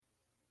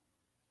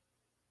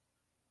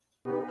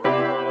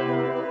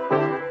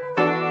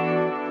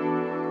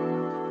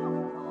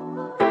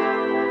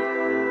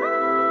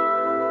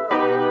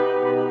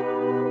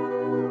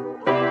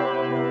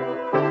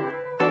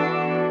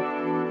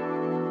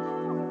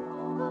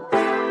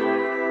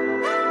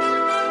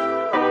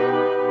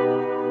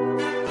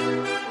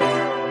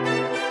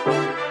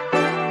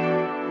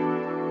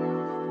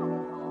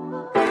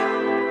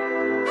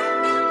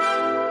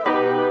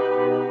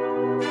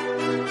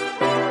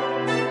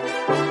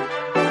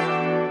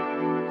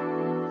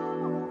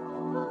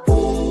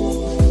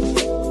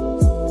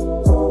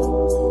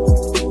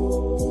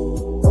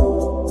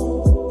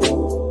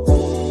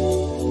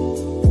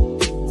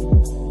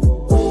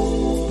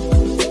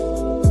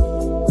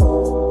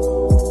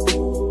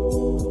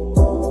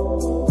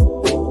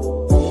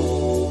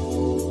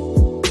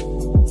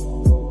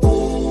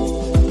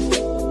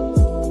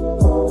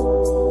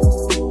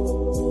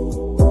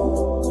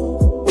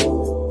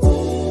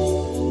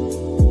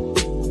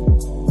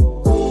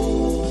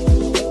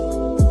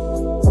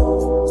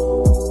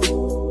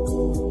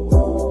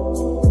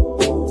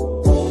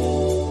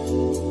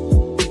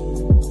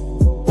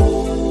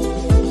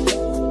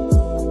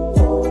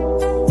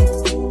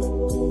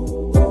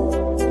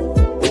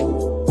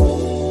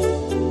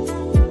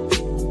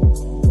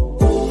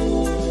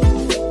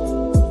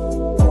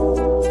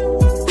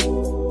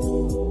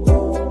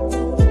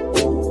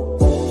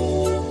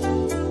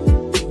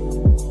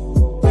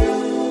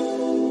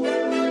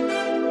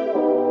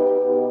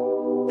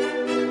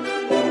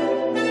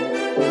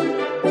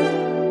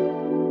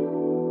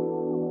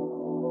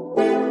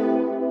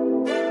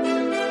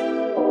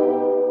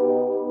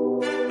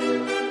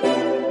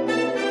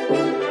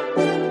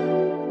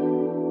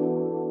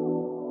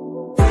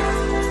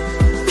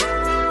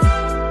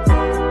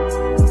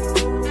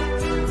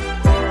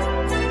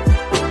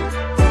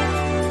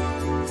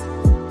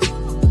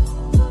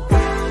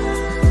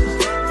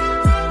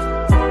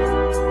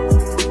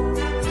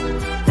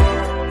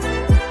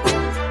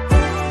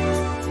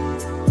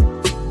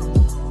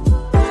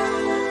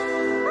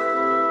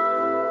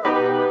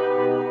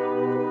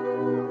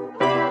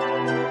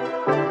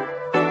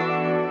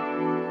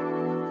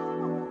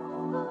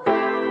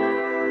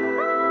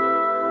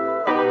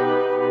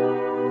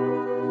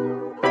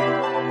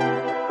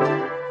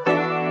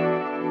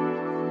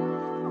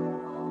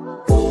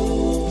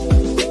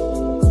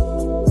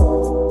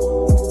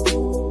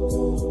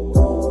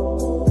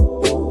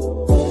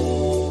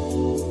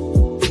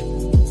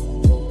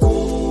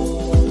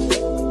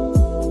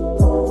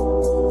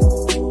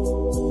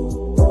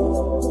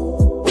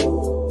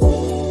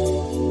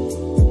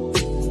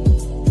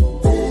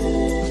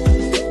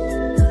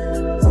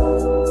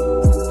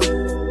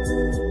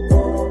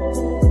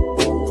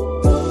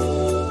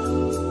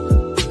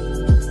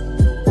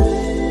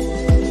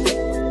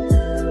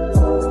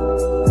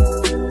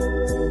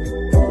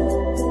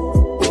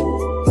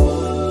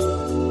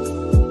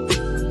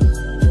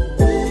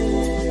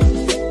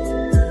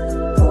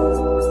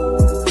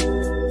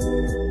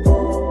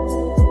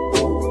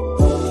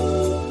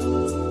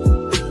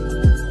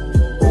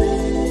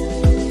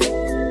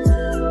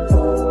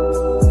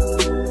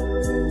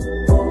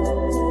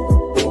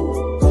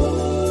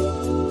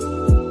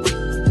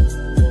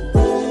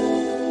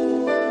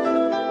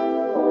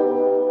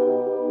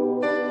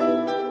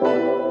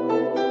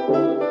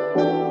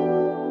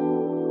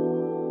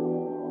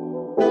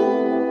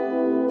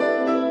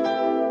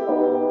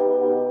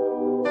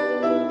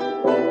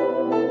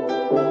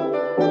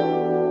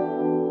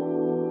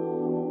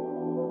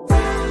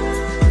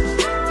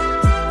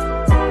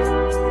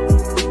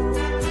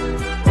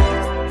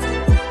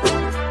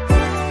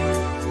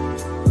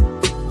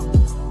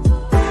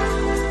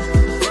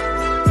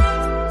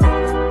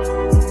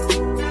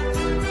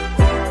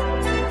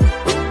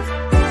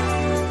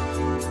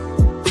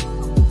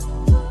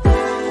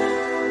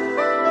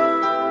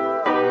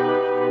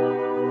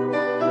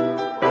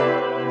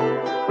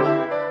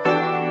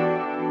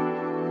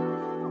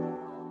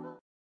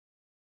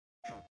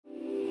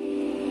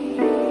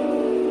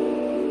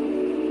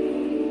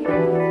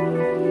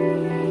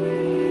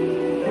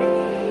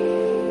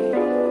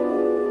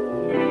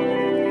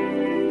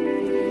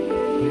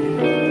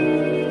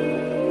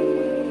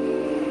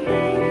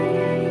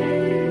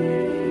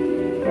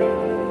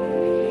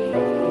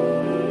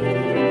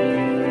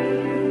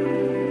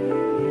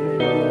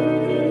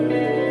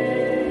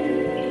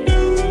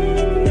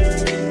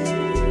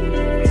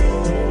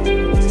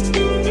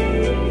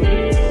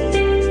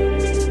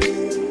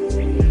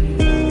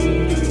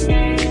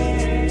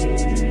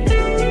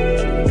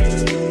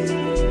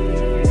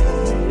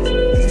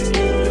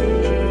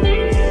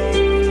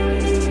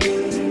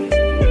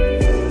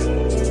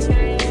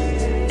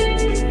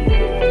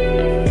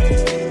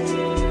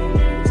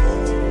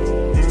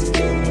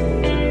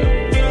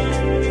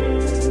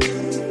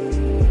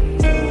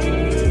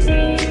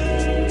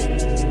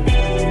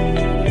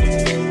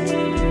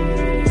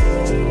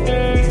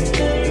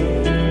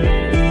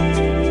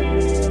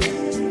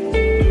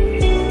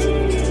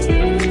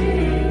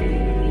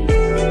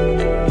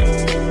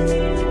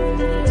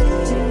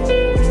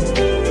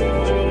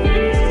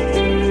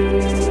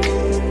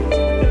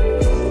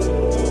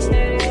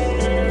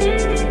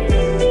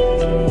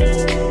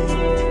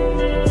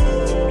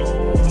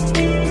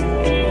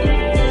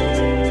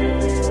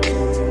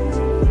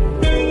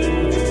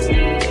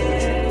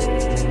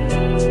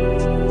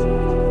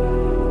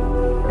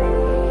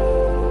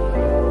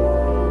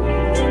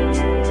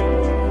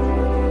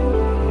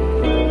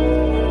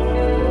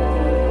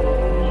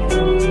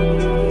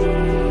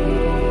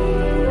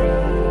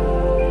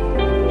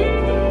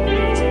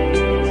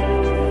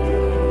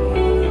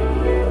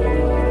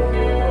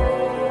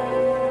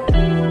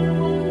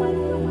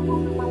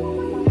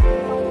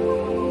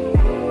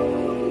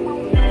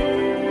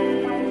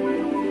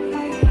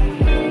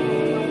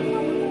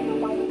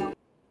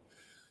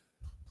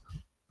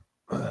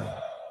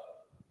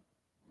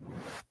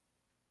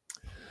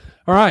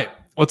All right.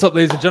 What's up,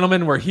 ladies and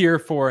gentlemen? We're here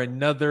for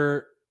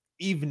another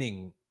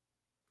evening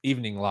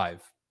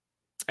live.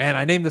 And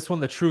I named this one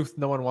The Truth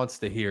No One Wants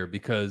to Hear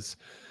because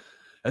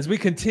as we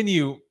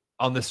continue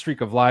on the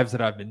streak of lives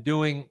that I've been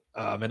doing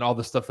and all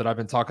the stuff that I've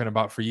been talking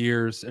about for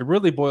years, it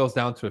really boils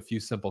down to a few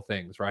simple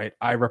things, right?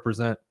 I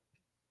represent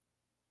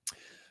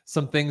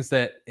some things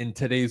that in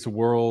today's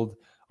world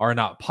are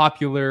not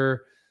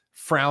popular,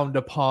 frowned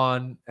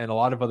upon, and a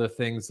lot of other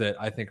things that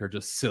I think are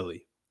just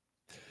silly.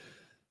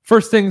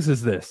 First things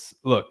is this.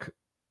 Look,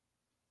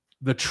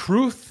 the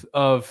truth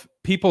of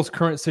people's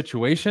current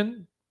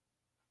situation,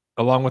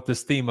 along with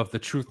this theme of the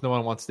truth no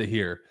one wants to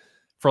hear,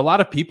 for a lot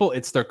of people,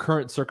 it's their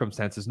current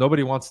circumstances.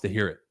 Nobody wants to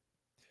hear it.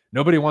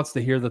 Nobody wants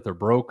to hear that they're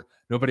broke.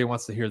 Nobody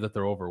wants to hear that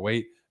they're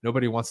overweight.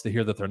 Nobody wants to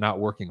hear that they're not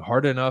working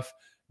hard enough.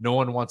 No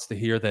one wants to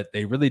hear that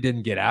they really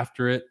didn't get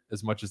after it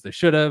as much as they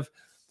should have.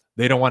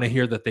 They don't want to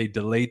hear that they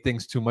delayed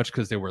things too much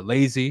because they were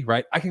lazy,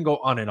 right? I can go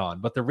on and on.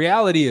 But the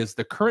reality is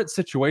the current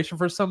situation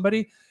for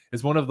somebody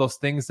is one of those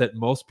things that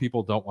most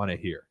people don't want to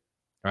hear,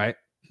 right?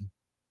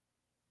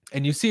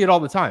 And you see it all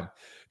the time.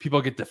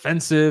 People get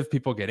defensive,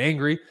 people get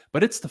angry,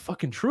 but it's the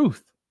fucking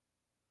truth.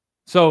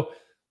 So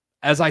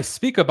as I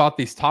speak about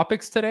these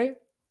topics today,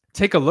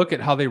 take a look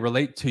at how they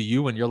relate to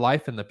you and your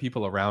life and the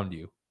people around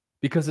you,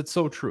 because it's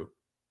so true.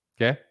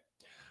 Okay.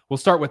 We'll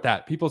start with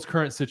that. People's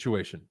current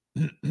situation.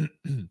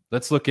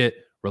 Let's look at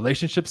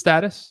relationship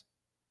status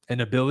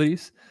and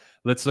abilities.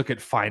 Let's look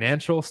at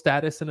financial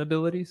status and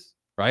abilities,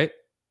 right?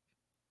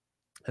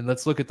 And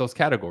let's look at those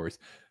categories.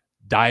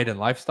 Diet and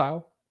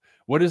lifestyle.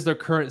 What is their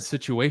current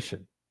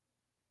situation?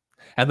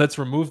 And let's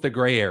remove the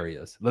gray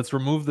areas. Let's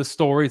remove the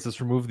stories.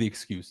 Let's remove the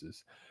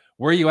excuses.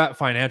 Where are you at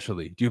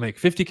financially? Do you make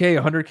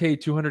 50K,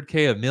 100K,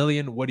 200K, a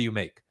million? What do you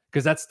make?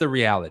 Because that's the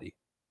reality.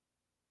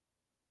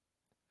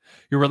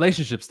 Your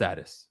relationship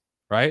status,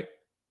 right?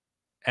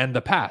 And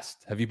the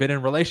past. Have you been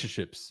in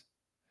relationships?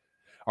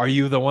 Are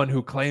you the one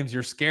who claims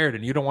you're scared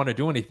and you don't want to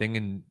do anything?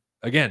 And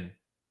again,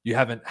 you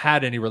haven't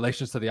had any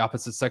relations to the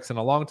opposite sex in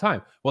a long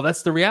time. Well,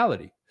 that's the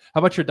reality. How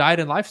about your diet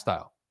and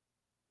lifestyle?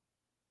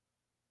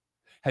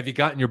 Have you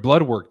gotten your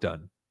blood work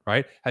done,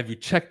 right? Have you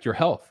checked your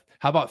health?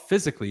 How about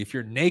physically? If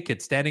you're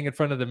naked standing in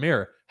front of the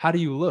mirror, how do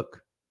you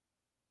look?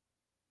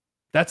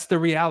 That's the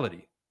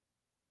reality.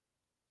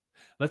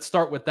 Let's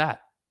start with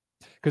that.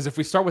 Because if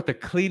we start with the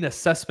clean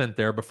assessment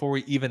there before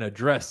we even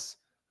address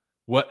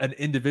what an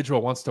individual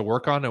wants to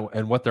work on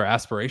and what their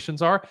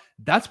aspirations are,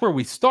 that's where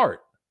we start,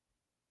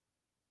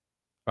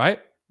 right?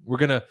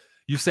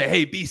 You say,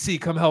 hey, BC,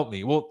 come help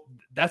me. Well,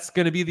 that's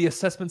going to be the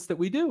assessments that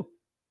we do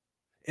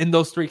in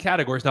those three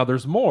categories. Now,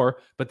 there's more,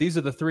 but these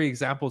are the three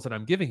examples that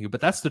I'm giving you.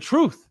 But that's the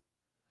truth.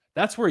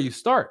 That's where you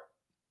start.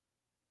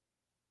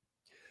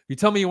 You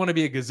tell me you want to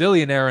be a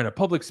gazillionaire and a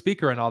public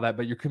speaker and all that,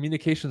 but your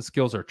communication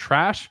skills are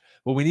trash.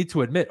 Well, we need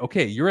to admit,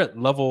 okay, you're at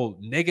level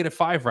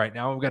 -5 right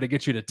now. We've got to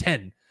get you to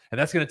 10. And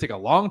that's going to take a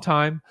long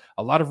time,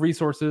 a lot of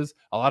resources,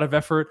 a lot of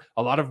effort,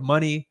 a lot of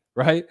money,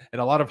 right? And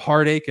a lot of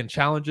heartache and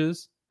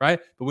challenges, right?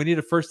 But we need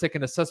to first take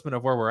an assessment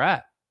of where we're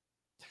at.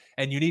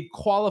 And you need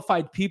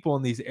qualified people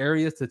in these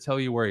areas to tell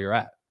you where you're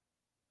at.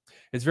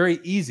 It's very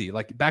easy.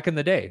 Like back in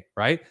the day,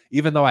 right?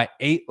 Even though I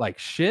ate like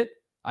shit,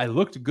 I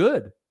looked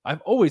good.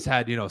 I've always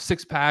had,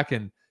 six-pack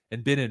and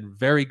been in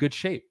very good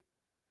shape.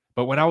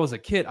 But when I was a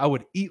kid, I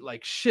would eat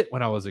like shit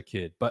when I was a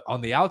kid. But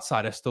on the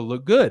outside, I still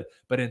looked good.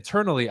 But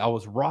internally, I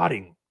was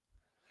rotting.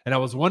 And I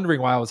was wondering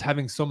why I was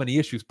having so many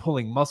issues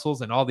pulling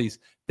muscles and all these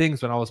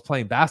things when I was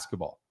playing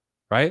basketball,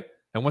 right?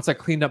 And once I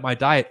cleaned up my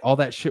diet, all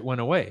that shit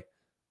went away,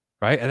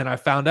 right? And then I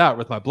found out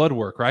with my blood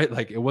work, right?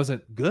 Like it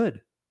wasn't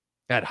good.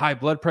 I had high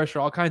blood pressure,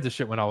 all kinds of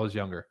shit when I was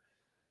younger.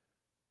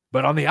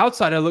 But on the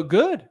outside, I looked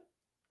good,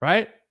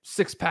 right?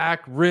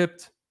 Six-pack,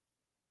 ripped.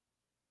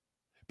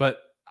 But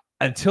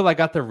until I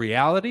got the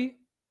reality,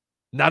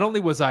 not only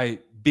was I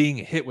being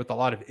hit with a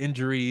lot of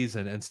injuries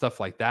and stuff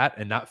like that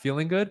and not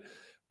feeling good,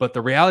 but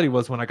the reality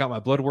was when I got my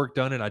blood work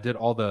done and I did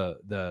all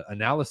the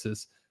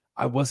analysis,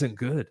 I wasn't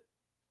good.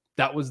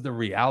 That was the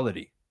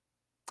reality.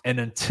 And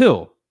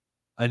until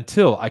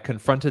I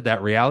confronted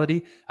that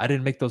reality, I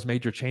didn't make those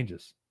major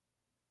changes.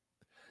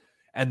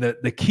 And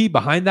the key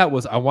behind that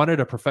was I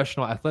wanted a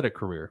professional athletic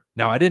career.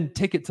 Now, I didn't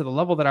take it to the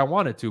level that I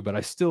wanted to, but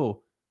I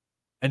still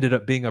ended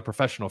up being a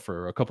professional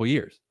for a couple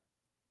years,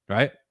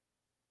 right?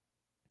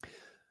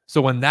 So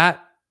when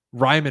that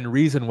rhyme and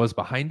reason was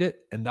behind it,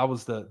 and that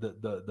was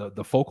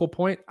the focal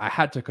point, I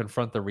had to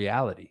confront the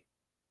reality.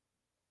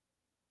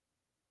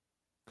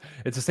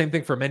 It's the same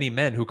thing for many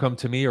men who come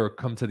to me or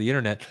come to the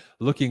internet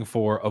looking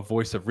for a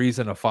voice of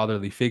reason, a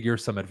fatherly figure,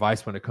 some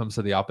advice when it comes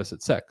to the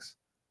opposite sex.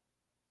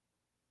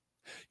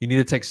 You need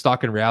to take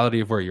stock in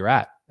reality of where you're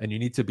at. And you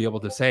need to be able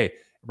to say,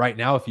 right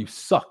now, if you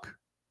suck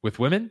with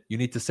women, you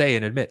need to say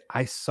and admit,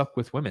 I suck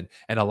with women.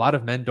 And a lot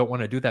of men don't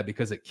want to do that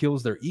because it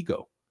kills their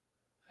ego.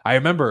 I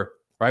remember,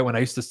 right, when I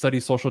used to study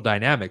social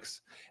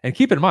dynamics, and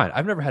keep in mind,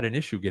 I've never had an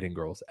issue getting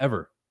girls,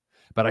 ever.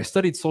 But I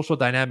studied social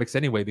dynamics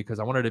anyway because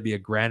I wanted to be a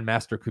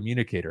grandmaster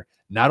communicator,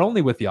 not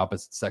only with the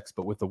opposite sex,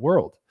 but with the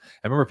world.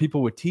 I remember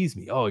people would tease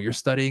me, oh, you're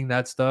studying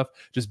that stuff,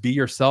 just be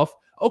yourself.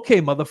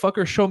 Okay,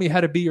 motherfucker, show me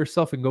how to be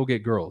yourself and go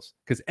get girls.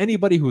 Because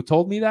anybody who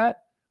told me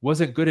that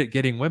wasn't good at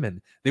getting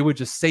women. They would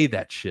just say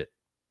that shit.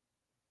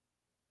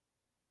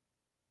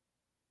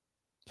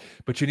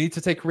 But you need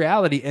to take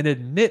reality and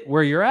admit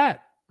where you're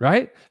at,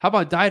 right? How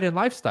about diet and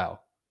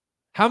lifestyle?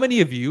 How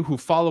many of you who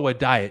follow a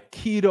diet,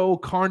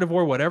 keto,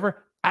 carnivore,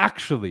 whatever,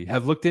 actually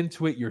have looked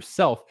into it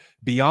yourself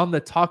beyond the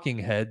talking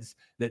heads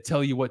that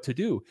tell you what to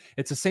do?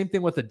 It's the same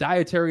thing with the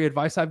dietary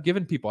advice I've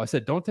given people. I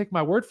said, don't take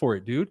my word for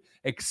it, dude.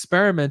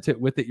 Experiment it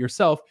with it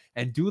yourself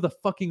and do the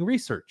fucking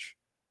research.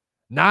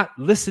 Not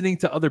listening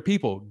to other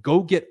people.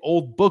 Go get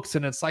old books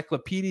and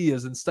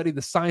encyclopedias and study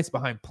the science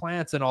behind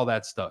plants and all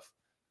that stuff.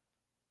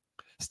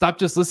 Stop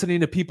just listening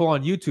to people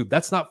on YouTube.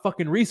 That's not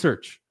fucking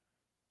research.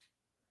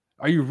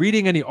 Are you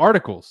reading any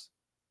articles?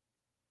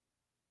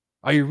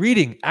 Are you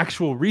reading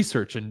actual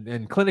research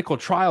and clinical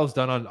trials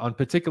done on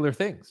particular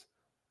things?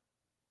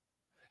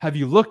 Have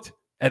you looked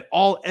at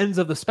all ends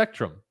of the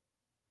spectrum?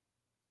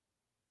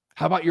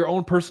 How about your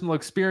own personal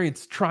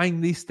experience trying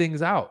these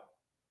things out?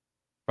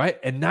 Right?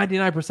 And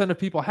 99% of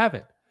people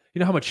haven't. You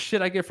know how much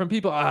shit I get from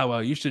people?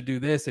 Well, you should do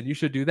this and you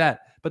should do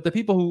that. But the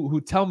people who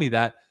tell me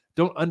that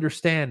don't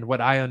understand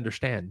what I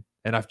understand.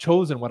 And I've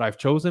chosen what I've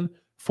chosen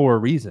for a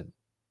reason.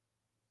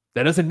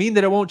 That doesn't mean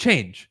that it won't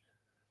change,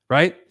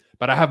 right?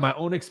 But I have my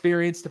own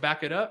experience to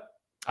back it up.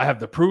 I have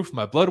the proof,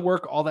 my blood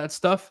work, all that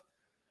stuff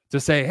to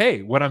say,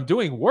 hey, what I'm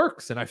doing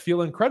works and I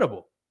feel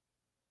incredible.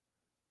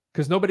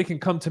 Because nobody can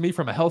come to me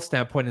from a health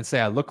standpoint and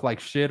say I look like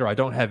shit or I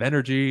don't have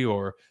energy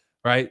or,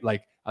 right,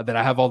 like that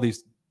I have all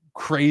these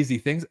crazy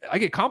things. I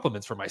get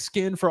compliments for my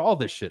skin, for all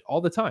this shit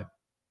all the time.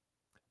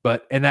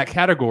 But in that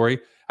category,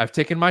 I've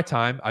taken my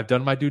time, I've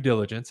done my due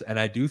diligence, and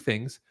I do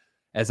things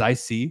as I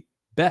see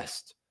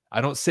best.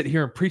 I don't sit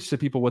here and preach to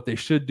people what they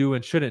should do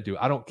and shouldn't do.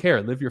 I don't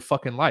care. Live your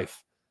fucking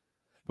life.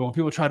 But when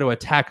people try to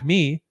attack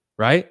me,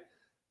 right,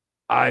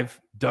 I've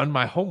done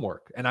my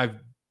homework and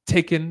I've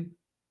taken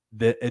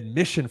the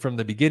admission from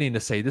the beginning to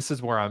say, this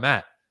is where I'm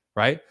at,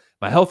 right?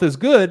 My health is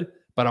good,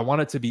 but I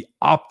want it to be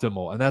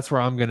optimal. And that's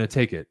where I'm going to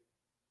take it.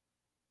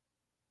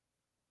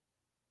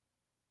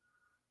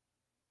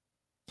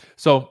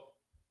 So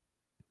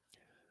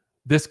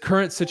this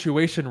current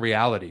situation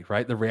reality,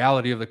 right? The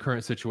reality of the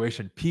current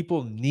situation,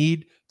 people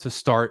need to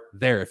start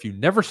there. If you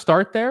never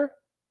start there,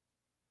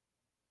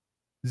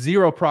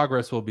 zero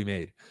progress will be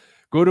made.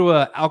 Go to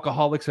an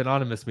Alcoholics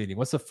Anonymous meeting.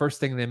 What's the first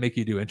thing they make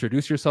you do?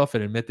 Introduce yourself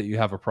and admit that you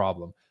have a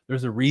problem.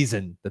 There's a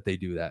reason that they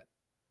do that.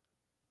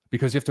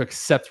 Because you have to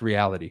accept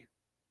reality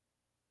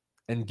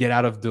and get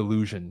out of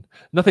delusion.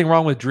 Nothing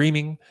wrong with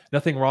dreaming,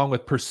 nothing wrong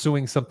with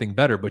pursuing something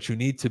better, but you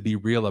need to be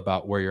real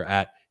about where you're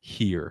at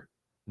here,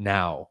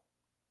 now.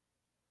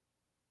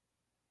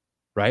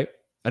 Right?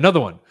 Another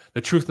one,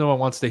 the truth no one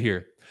wants to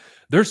hear.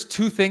 There's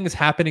two things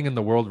happening in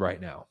the world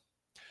right now.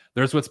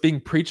 There's what's being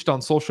preached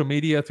on social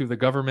media through the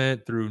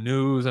government, through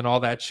news and all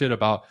that shit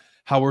about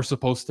how we're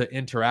supposed to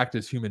interact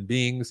as human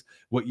beings,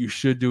 what you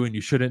should do and you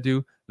shouldn't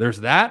do.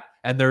 There's that,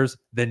 and there's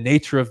the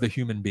nature of the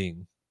human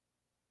being.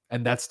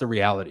 And that's the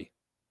reality.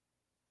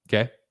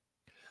 Okay?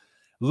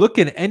 Look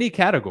in any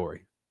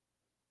category.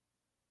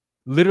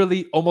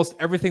 Literally, almost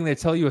everything they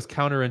tell you is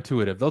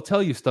counterintuitive. They'll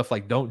tell you stuff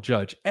like, don't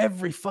judge.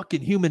 Every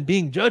fucking human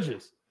being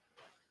judges.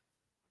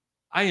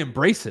 I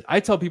embrace it. I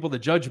tell people to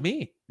judge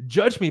me.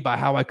 Judge me by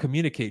how I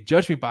communicate.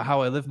 Judge me by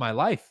how I live my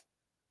life.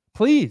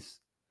 Please.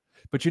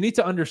 But you need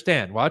to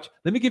understand. Watch.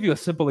 Let me give you a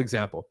simple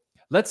example.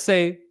 Let's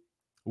say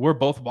we're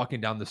both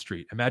walking down the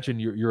street. Imagine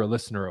you're a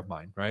listener of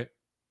mine, right?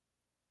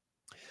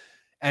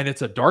 And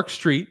it's a dark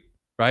street,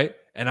 right?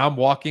 And I'm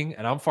walking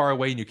and I'm far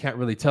away and you can't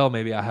really tell.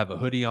 Maybe I have a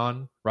hoodie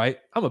on, right?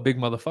 I'm a big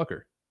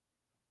motherfucker.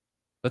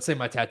 Let's say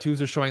my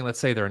tattoos are showing. Let's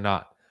say they're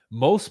not.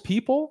 Most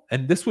people,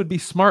 and this would be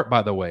smart,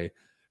 by the way,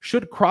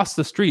 should cross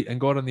the street and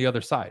go out on the other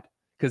side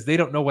because they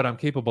don't know what I'm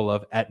capable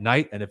of at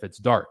night and if it's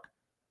dark.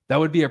 That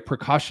would be a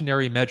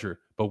precautionary measure.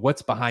 But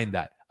what's behind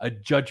that? A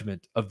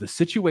judgment of the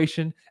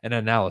situation and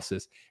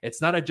analysis.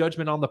 It's not a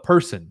judgment on the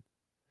person.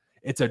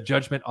 It's a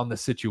judgment on the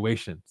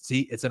situation.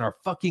 See, it's in our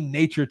fucking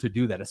nature to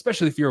do that,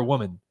 especially if you're a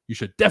woman. You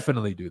should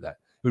definitely do that.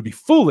 It would be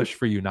foolish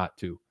for you not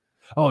to.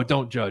 Oh,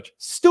 don't judge.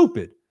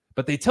 Stupid.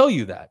 But they tell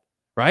you that,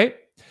 right?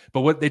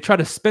 But what they try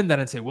to spin that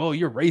and say, well,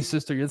 you're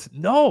racist or you're this.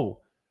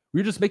 No,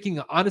 we're just making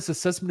an honest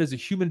assessment as a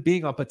human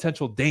being on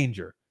potential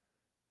danger.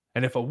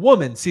 And if a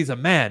woman sees a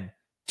man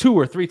 2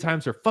 or 3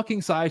 times her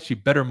fucking size, she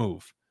better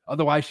move.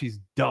 Otherwise, she's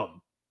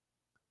dumb.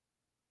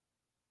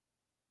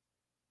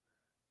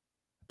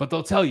 But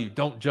they'll tell you,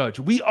 don't judge.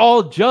 We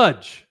all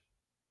judge.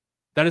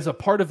 That is a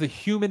part of the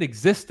human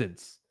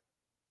existence.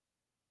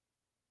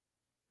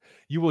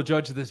 You will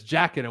judge this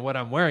jacket and what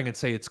I'm wearing and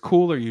say it's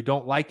cool or you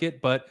don't like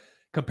it. But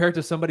compared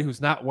to somebody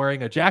who's not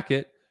wearing a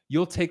jacket,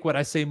 you'll take what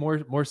I say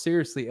more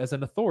seriously as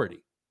an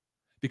authority.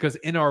 Because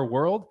in our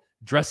world,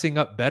 dressing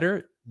up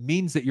better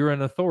means that you're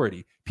an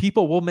authority.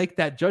 People will make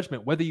that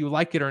judgment whether you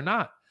like it or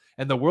not.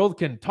 And the world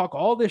can talk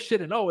all this shit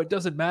and, oh, it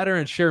doesn't matter,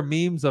 and share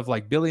memes of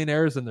like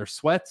billionaires in their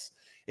sweats.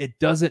 It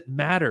doesn't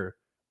matter,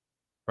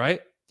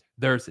 right?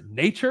 There's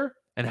nature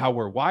and how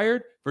we're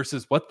wired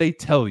versus what they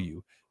tell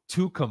you.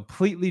 two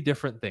completely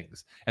different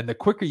things. And the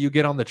quicker you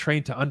get on the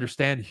train to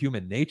understand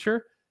human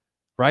nature,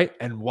 right,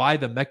 and why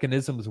the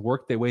mechanisms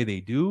work the way they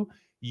do,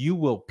 you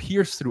will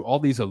pierce through all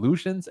these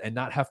illusions and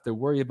not have to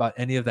worry about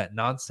any of that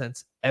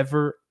nonsense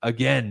ever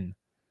again.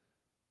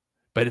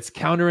 But it's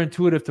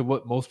counterintuitive to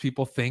what most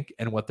people think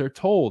and what they're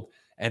told.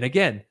 And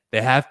again,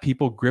 they have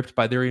people gripped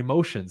by their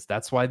emotions.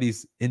 That's why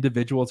these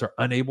individuals are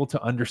unable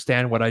to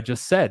understand what I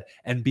just said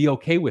and be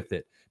okay with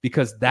it,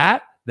 because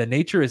the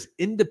nature is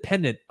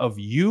independent of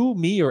you,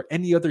 me, or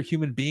any other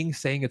human being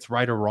saying it's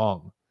right or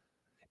wrong.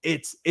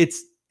 It's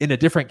in a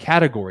different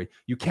category.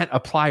 You can't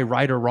apply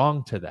right or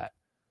wrong to that.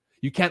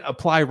 You can't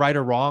apply right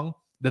or wrong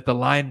that the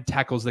lion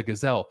tackles the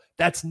gazelle.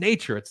 That's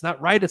nature. It's not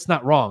right. It's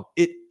not wrong.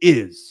 It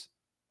is.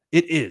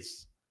 It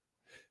is.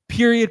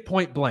 Period,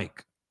 point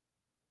blank.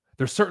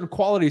 There's certain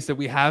qualities that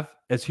we have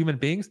as human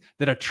beings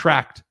that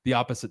attract the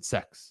opposite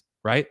sex,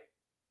 right?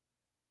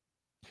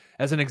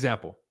 As an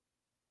example,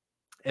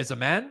 as a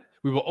man,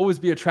 we will always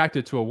be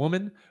attracted to a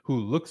woman who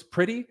looks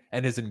pretty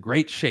and is in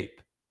great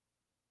shape.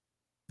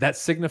 That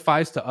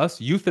signifies to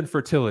us youth and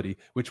fertility,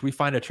 which we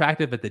find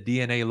attractive at the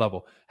DNA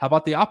level. How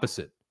about the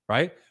opposite,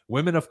 right?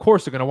 Women, of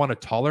course, are going to want a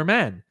taller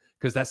man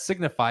because that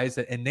signifies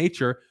that in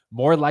nature,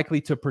 more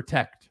likely to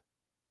protect.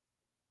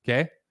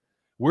 Okay?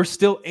 We're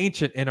still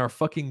ancient in our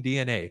fucking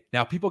DNA.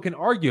 Now, people can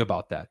argue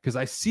about that because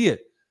I see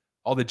it.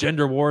 All the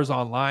gender wars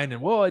online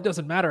and, well, it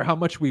doesn't matter how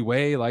much we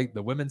weigh. Like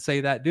the women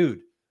say that, dude.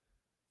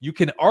 You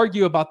can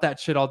argue about that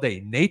shit all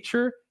day.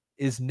 Nature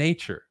is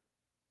nature.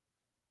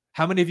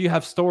 How many of you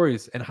have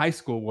stories in high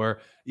school where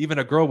even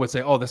a girl would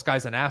say, oh, this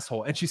guy's an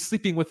asshole, and she's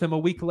sleeping with him a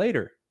week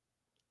later?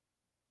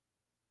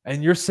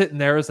 And you're sitting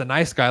there as a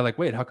nice guy like,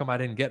 wait, how come I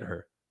didn't get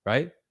her,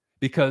 right?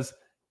 Because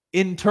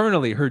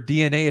internally, her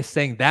DNA is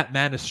saying that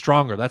man is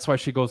stronger. That's why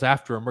she goes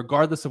after him,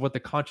 regardless of what the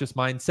conscious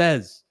mind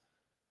says.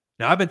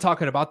 Now, I've been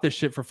talking about this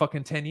shit for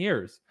fucking 10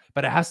 years,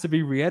 but it has to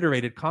be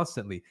reiterated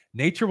constantly.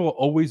 Nature will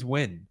always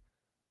win.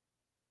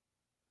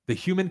 The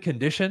human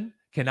condition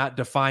cannot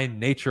define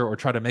nature or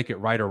try to make it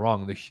right or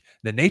wrong.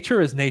 The nature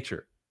is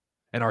nature.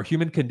 And our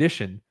human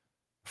condition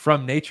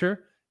from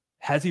nature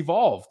has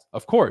evolved,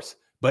 of course,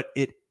 but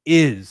it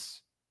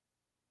is.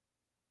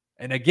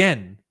 And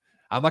again,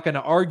 I'm not going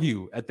to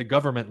argue at the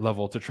government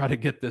level to try to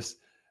get this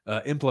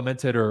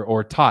implemented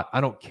or taught.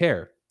 I don't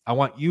care. I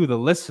want you, the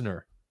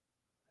listener,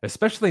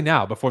 especially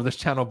now before this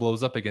channel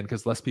blows up again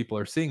because less people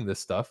are seeing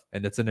this stuff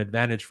and it's an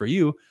advantage for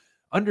you,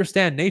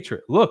 understand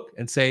nature. Look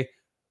and say,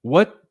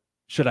 what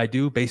should I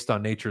do based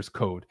on nature's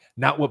code?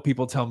 Not what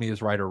people tell me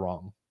is right or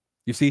wrong.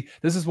 You see,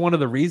 this is one of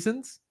the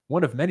reasons,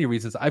 one of many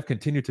reasons I've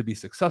continued to be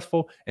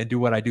successful and do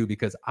what I do,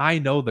 because I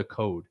know the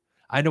code.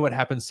 I know what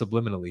happens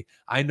subliminally.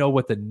 I know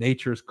what the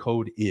nature's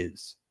code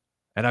is.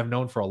 And I've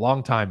known for a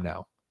long time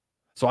now.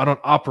 So I don't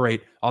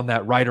operate on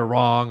that right or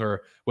wrong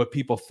or what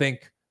people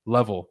think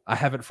level. I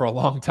haven't for a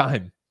long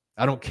time.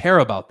 I don't care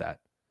about that.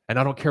 And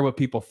I don't care what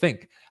people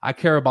think. I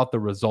care about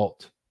the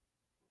result.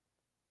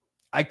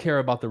 I care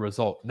about the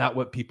result, not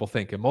what people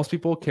think. And most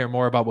people care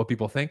more about what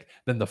people think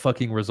than the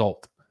fucking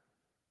result.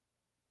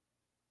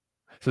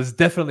 So it's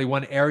definitely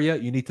one area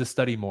you need to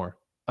study more.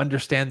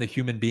 Understand the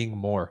human being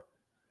more.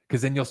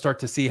 Because then you'll start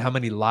to see how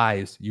many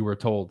lies you were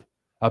told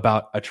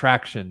about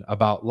attraction,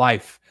 about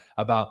life,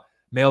 about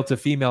male to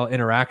female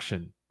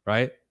interaction,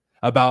 right?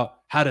 About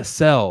how to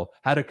sell,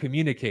 how to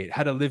communicate,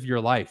 how to live your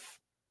life.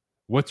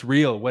 What's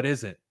real, what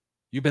isn't.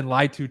 You've been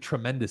lied to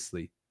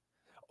tremendously.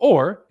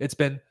 Or it's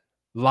been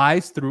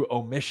lies through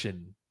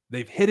omission.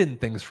 They've hidden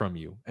things from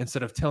you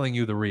instead of telling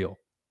you the real.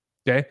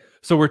 Okay?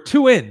 So we're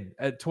 2 in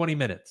at 20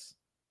 minutes.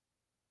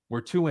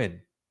 We're 2 in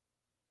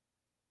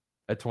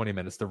at 20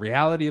 minutes. The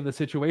reality of the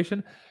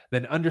situation,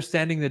 then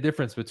understanding the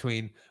difference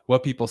between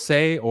what people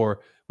say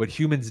or what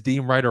humans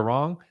deem right or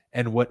wrong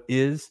and what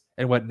is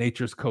and what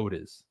nature's code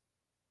is.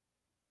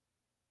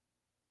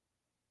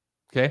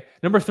 Okay?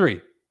 Number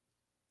three.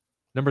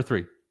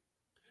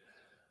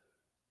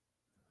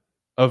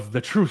 Of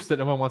the truths that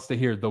no one wants to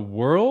hear. The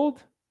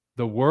world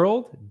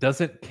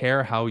doesn't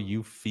care how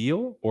you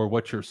feel or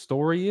what your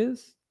story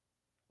is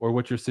or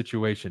what your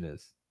situation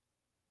is.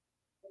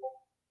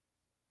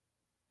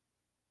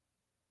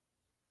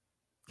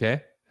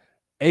 Okay?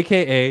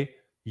 AKA,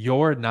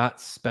 you're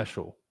not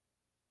special.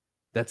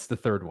 That's the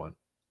third one.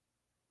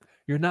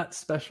 You're not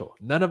special.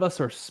 None of us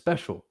are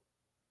special.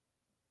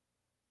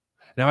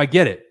 Now, I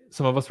get it.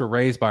 Some of us were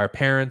raised by our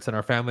parents and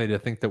our family to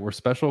think that we're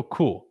special.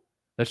 Cool.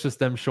 That's just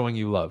them showing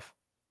you love.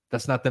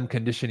 That's not them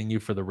conditioning you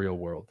for the real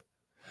world.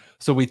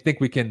 So we think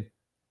we can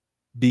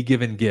be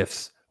given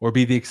gifts or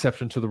be the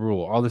exception to the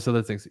rule, all these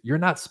other things. You're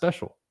not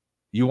special.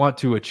 You want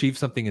to achieve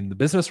something in the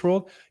business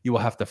world, you will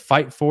have to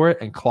fight for it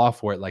and claw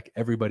for it like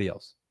everybody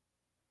else.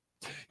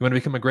 You want to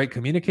become a great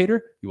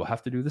communicator, you will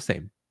have to do the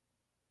same.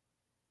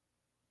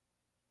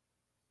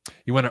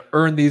 You want to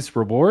earn these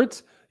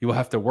rewards, you will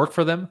have to work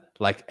for them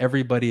like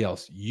everybody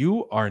else.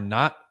 You are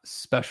not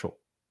special.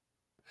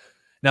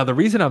 Now, the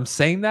reason I'm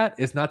saying that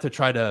is not to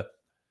try to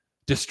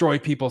destroy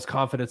people's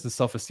confidence and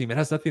self-esteem. It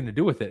has nothing to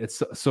do with it.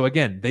 So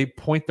again, they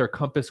point their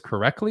compass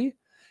correctly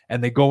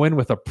and they go in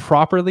with a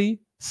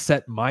properly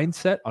set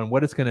mindset on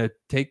what it's going to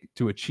take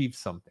to achieve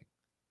something.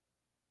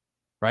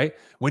 Right?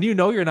 When you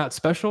know you're not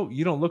special,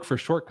 you don't look for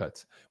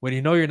shortcuts. When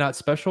you know you're not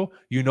special,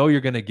 you know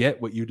you're going to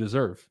get what you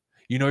deserve.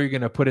 You know you're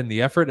going to put in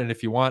the effort, and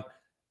if you want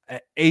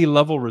a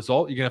level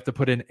result, you're going to have to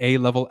put in a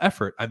level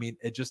effort. I mean,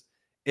 it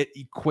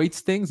equates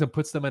things and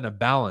puts them in a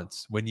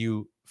balance when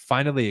you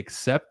finally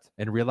accept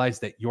and realize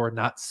that you're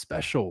not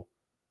special.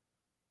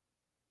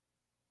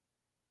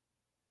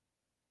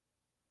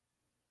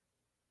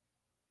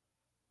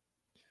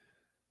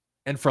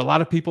 And for a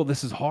lot of people,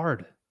 this is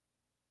hard.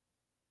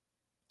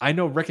 I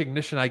know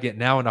recognition I get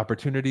now and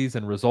opportunities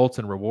and results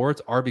and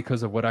rewards are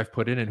because of what I've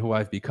put in and who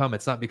I've become.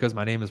 It's not because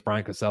my name is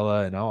Brian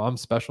Casella and I'm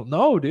special.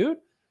 No, dude.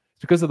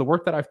 It's because of the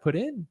work that I've put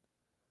in.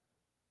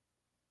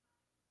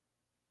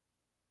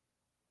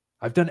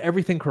 I've done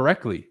everything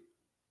correctly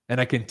and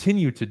I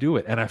continue to do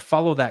it. And I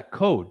follow that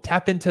code.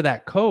 Tap into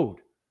that code.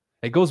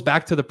 It goes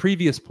back to the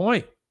previous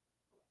point.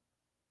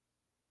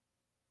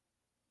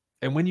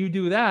 And when you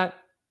do that,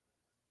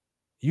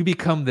 you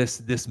become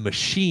this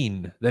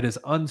machine that is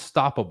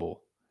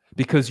unstoppable,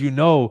 because you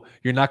know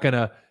you're not going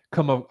to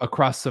come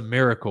across some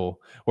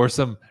miracle or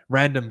some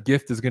random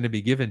gift is going to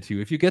be given to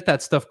you. If you get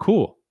that stuff,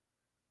 cool.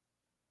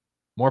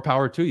 More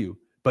power to you.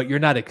 But you're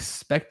not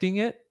expecting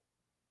it,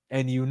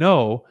 and you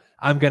know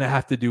I'm going to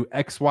have to do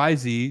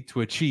XYZ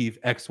to achieve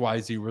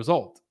XYZ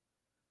result.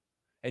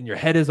 And your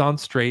head is on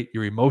straight,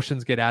 your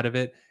emotions get out of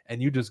it,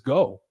 and you just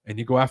go and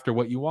you go after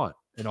what you want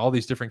in all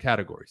these different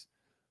categories.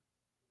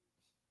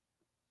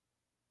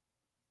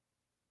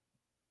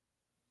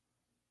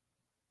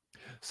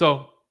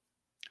 So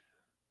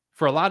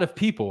for a lot of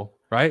people,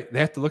 right, they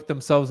have to look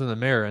themselves in the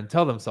mirror and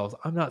tell themselves,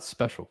 I'm not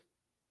special.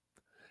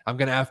 I'm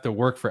going to have to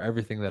work for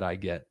everything that I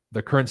get.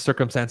 The current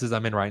circumstances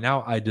I'm in right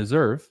now, I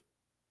deserve,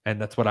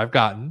 and that's what I've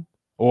gotten.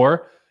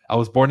 Or I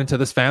was born into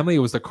this family. It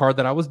was the card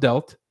that I was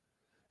dealt.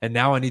 And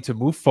now I need to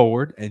move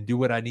forward and do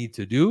what I need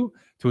to do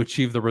to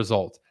achieve the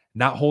result.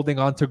 Not holding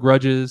on to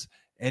grudges,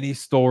 any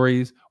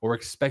stories, or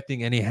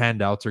expecting any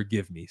handouts or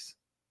give-me's.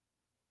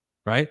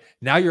 Right?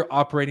 Now you're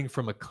operating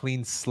from a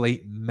clean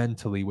slate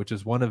mentally, which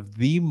is one of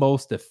the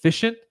most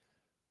efficient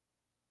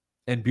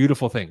and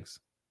beautiful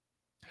things.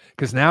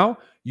 Because now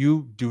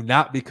you do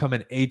not become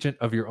an agent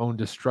of your own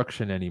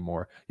destruction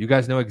anymore. You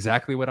guys know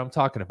exactly what I'm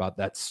talking about.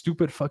 That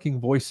stupid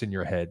fucking voice in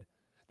your head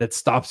that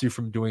stops you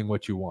from doing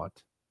what you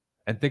want.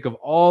 And think of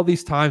all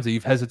these times that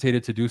you've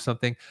hesitated to do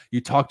something.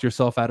 You talked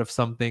yourself out of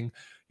something.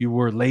 You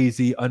were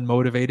lazy,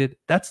 unmotivated.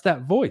 That's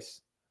that voice.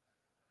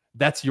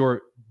 That's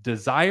your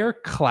desire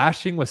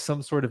clashing with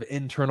some sort of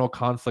internal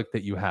conflict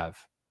that you have.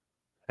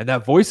 And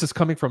that voice is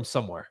coming from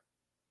somewhere,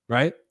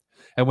 right?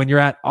 And when you're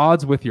at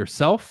odds with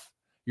yourself,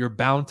 you're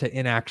bound to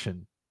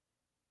inaction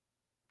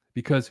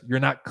because you're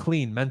not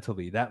clean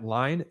mentally. That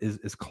line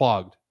is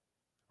clogged,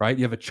 right?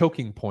 You have a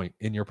choking point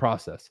in your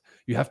process.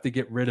 You have to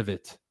get rid of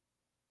it.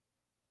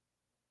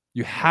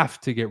 You have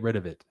to get rid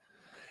of it.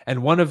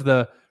 And one of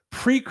the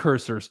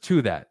precursors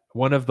to that,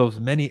 one of those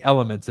many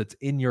elements that's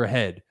in your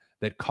head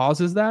that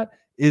causes that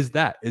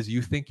is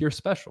you think you're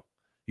special.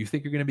 You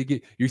think you're going to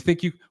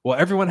be, well,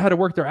 everyone had to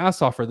work their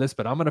ass off for this,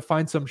 but I'm going to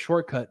find some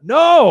shortcut.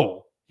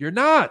 No, you're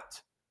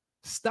not.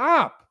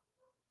 Stop.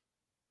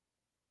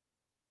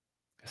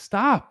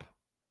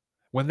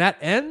 When that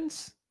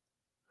ends,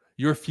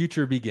 your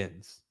future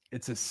begins.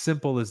 It's as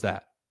simple as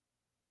that.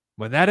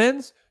 When that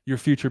ends, your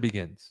future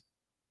begins.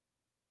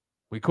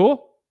 We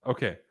cool?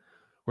 Okay.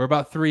 We're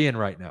about 3 in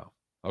right now.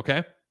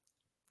 Okay.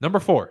 Number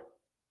 4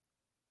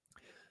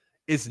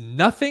 is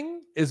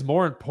nothing is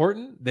more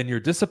important than your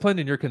discipline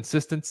and your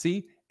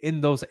consistency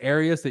in those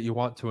areas that you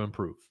want to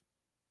improve.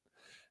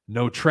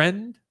 No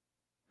trend,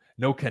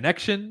 no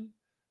connection,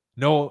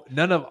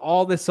 none of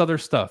all this other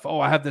stuff. Oh,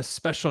 I have this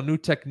special new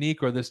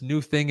technique or this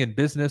new thing in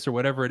business or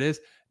whatever it is.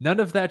 None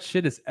of that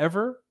shit is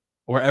ever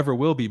or ever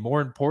will be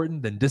more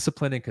important than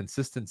discipline and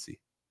consistency.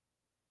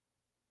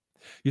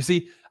 You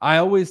see, I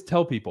always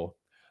tell people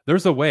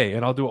there's a way,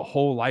 and I'll do a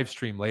whole live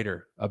stream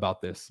later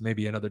about this,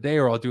 maybe another day,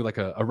 or I'll do like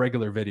a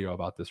regular video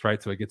about this,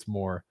 right? So it gets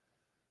more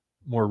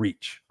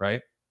reach,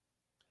 right?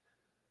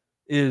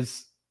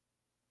 Is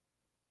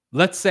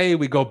let's say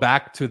we go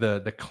back to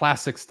the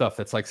classic stuff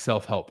that's like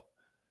self-help,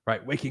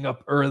 right? Waking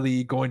up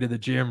early, going to the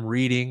gym,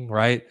 reading,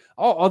 right?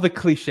 All the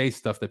cliche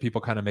stuff that people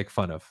kind of make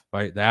fun of,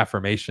 right? The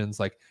affirmations,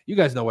 like you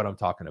guys know what I'm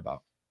talking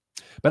about.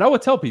 But I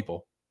would tell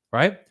people,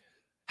 right?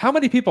 How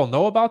many people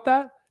know about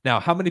that? Now,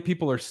 how many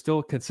people are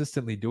still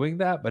consistently doing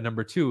that? But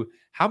number 2,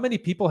 how many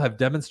people have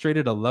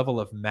demonstrated a level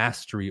of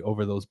mastery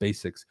over those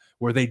basics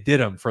where they did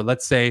them for,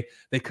 let's say,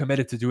 they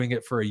committed to doing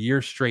it for a year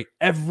straight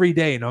every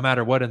day, no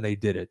matter what, and they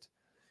did it?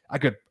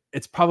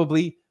 It's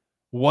probably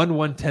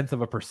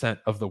 1/10%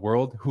 of the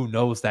world who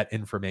knows that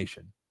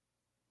information.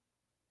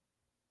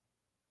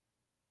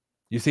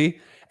 You see?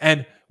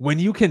 And when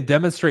you can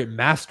demonstrate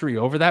mastery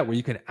over that, where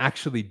you can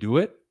actually do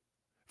it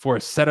for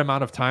a set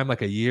amount of time,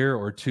 like a year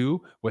or 2,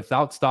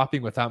 without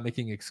stopping, without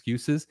making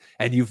excuses,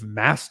 and you've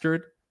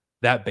mastered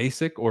that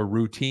basic or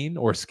routine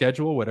or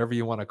schedule, whatever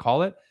you want to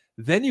call it,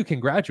 then you can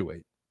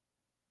graduate.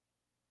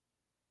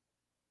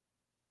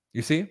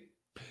 You see?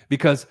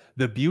 Because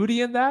the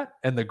beauty in that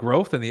and the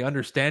growth and the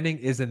understanding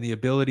is in the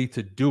ability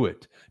to do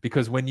it.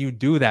 Because when you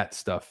do that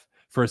stuff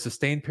for a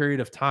sustained period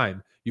of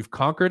time, you've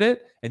conquered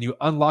it and you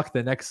unlock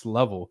the next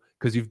level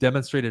because you've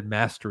demonstrated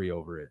mastery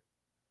over it.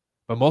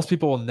 But most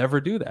people will never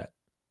do that.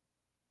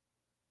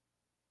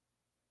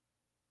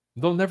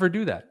 They'll never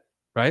do that,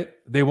 right?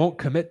 They won't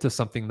commit to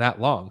something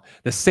that long.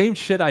 The same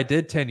shit I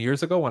did 10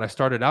 years ago when I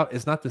started out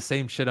is not the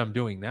same shit I'm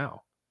doing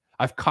now.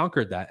 I've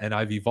conquered that and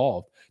I've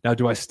evolved. Now,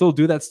 do I still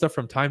do that stuff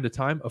from time to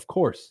time? Of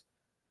course.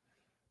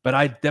 But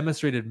I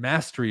demonstrated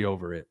mastery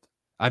over it.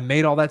 I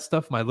made all that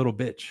stuff my little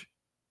bitch.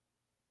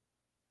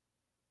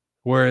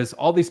 Whereas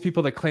all these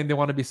people that claim they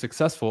want to be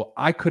successful,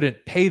 I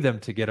couldn't pay them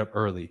to get up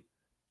early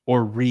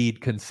or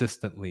read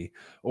consistently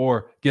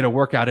or get a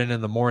workout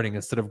in the morning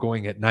instead of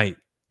going at night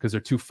because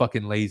they're too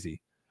fucking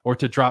lazy, or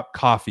to drop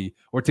coffee,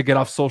 or to get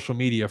off social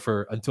media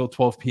for until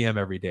 12 p.m.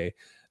 every day.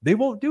 They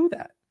won't do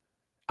that.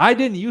 I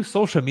didn't use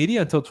social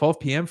media until 12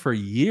 p.m. for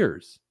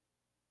years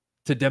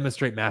to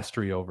demonstrate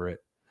mastery over it.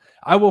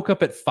 I woke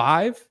up at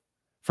 5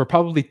 for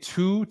probably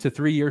 2 to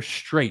 3 years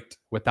straight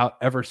without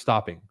ever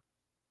stopping.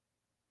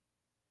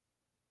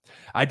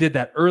 I did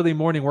that early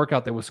morning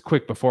workout that was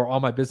quick before all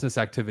my business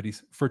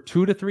activities for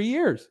 2 to 3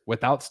 years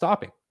without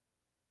stopping.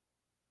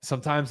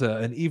 Sometimes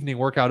an evening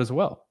workout as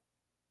well.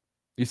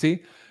 You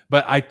see?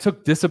 But I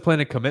took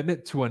discipline and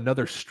commitment to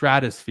another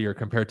stratosphere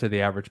compared to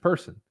the average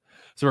person.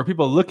 So where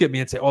people look at me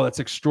and say, oh, that's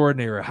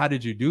extraordinary, or how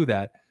did you do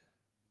that?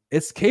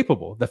 It's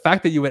capable. The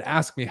fact that you would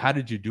ask me, how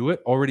did you do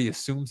it, already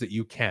assumes that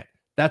you can't.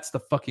 That's the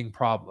fucking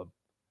problem.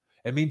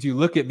 It means you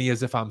look at me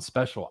as if I'm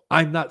special.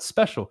 I'm not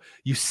special.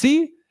 You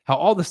see how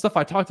all the stuff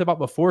I talked about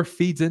before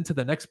feeds into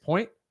the next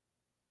point?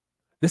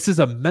 This is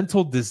a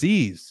mental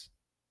disease.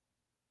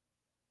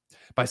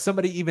 By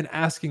somebody even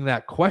asking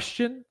that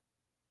question,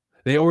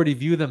 they already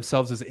view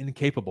themselves as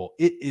incapable.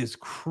 It is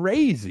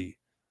crazy.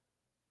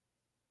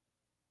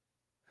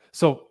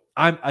 So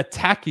I'm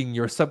attacking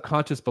your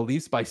subconscious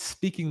beliefs by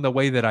speaking the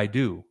way that I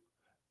do.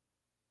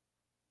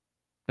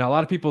 Now, a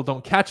lot of people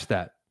don't catch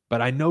that,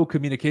 but I know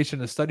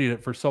communication has studied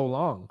it for so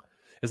long.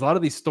 Is a lot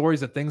of these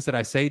stories and things that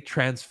I say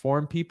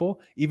transform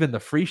people, even the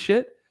free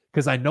shit,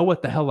 because I know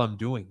what the hell I'm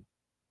doing.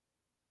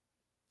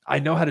 I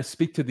know how to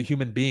speak to the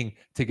human being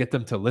to get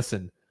them to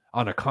listen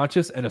on a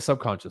conscious and a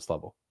subconscious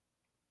level.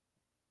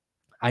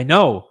 I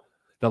know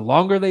the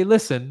longer they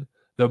listen,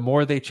 the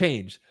more they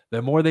change,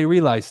 the more they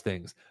realize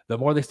things, the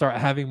more they start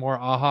having more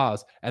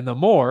ahas, and the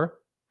more,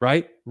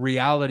 right,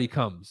 reality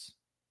comes.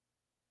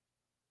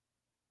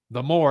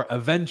 The more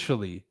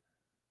eventually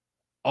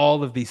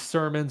all of these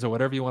sermons or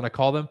whatever you want to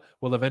call them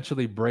will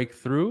eventually break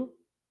through,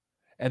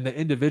 and the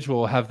individual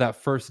will have that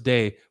first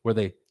day where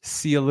they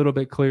see a little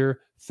bit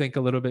clearer, think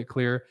a little bit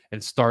clearer,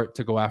 and start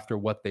to go after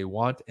what they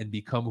want and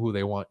become who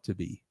they want to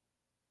be.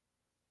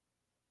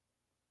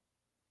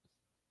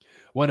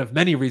 One of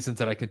many reasons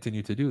that I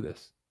continue to do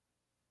this.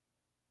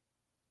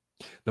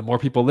 The more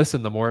people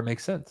listen, the more it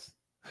makes sense.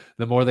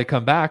 The more they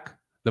come back,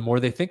 the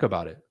more they think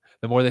about it.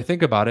 The more they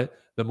think about it,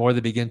 the more they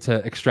begin to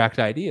extract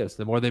ideas.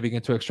 The more they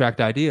begin to extract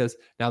ideas,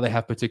 now they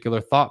have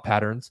particular thought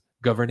patterns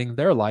governing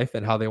their life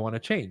and how they want to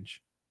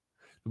change.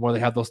 The more they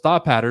have those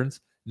thought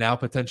patterns, now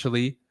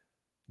potentially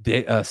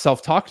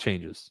self-talk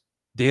changes,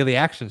 daily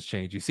actions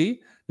change. You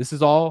see, this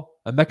is all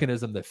a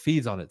mechanism that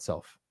feeds on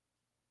itself.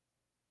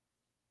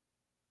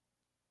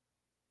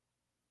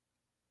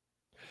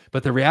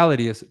 But the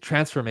reality is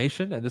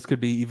transformation, and this could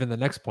be even the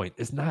next point,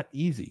 is not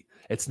easy.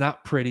 It's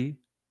not pretty.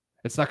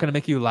 It's not going to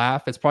make you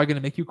laugh. It's probably going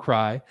to make you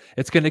cry.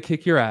 It's going to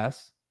kick your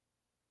ass.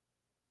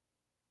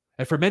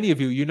 And for many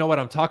of you, you know what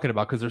I'm talking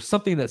about because there's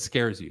something that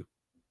scares you.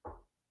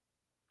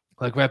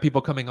 Like we have people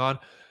coming on,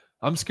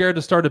 I'm scared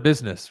to start a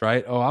business,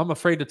 right? Oh, I'm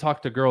afraid to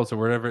talk to girls or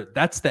whatever.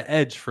 That's the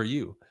edge for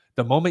you.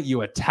 The moment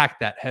you attack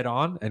that head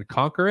on and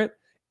conquer it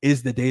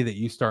is the day that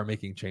you start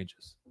making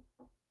changes.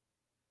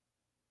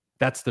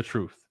 That's the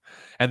truth.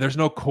 And there's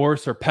no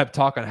course or pep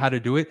talk on how to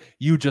do it.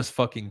 You just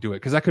fucking do it.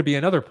 Because that could be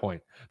another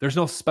point. There's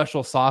no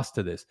special sauce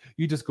to this.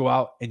 You just go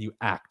out and you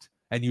act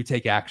and you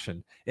take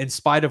action in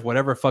spite of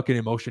whatever fucking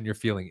emotion you're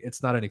feeling.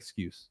 It's not an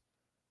excuse.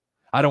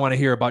 I don't want to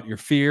hear about your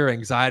fear,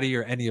 anxiety,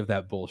 or any of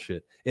that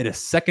bullshit. It is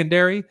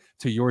secondary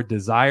to your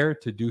desire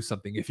to do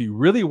something. If you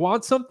really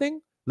want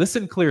something,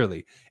 listen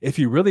clearly. If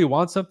you really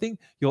want something,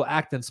 you'll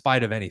act in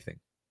spite of anything.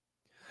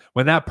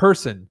 When that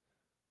person,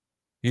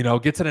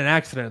 gets in an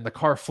accident and the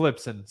car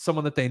flips and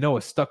someone that they know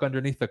is stuck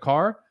underneath the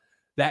car,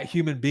 that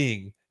human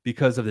being,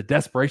 because of the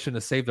desperation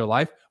to save their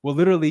life, will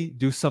literally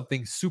do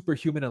something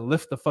superhuman and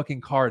lift the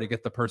fucking car to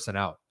get the person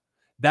out.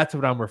 That's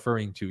what I'm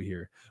referring to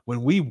here.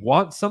 When we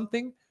want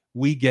something,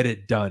 we get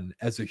it done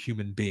as a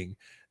human being.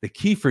 The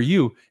key for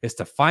you is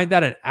to find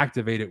that and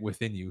activate it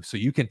within you so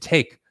you can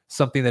take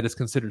something that is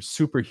considered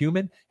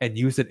superhuman and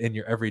use it in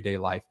your everyday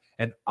life.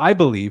 And I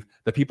believe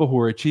the people who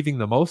are achieving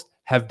the most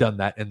have done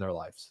that in their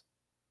lives.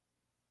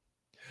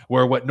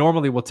 Where what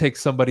normally will take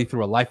somebody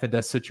through a life and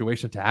death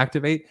situation to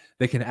activate,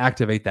 they can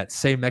activate that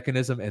same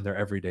mechanism in their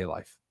everyday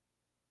life.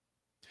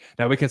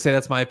 Now, we can say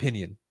that's my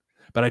opinion,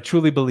 but I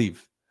truly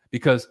believe,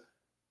 because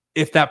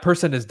If that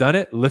person has done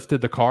it,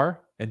 lifted the car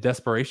in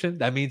desperation,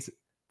 that means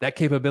that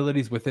capability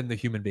is within the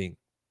human being.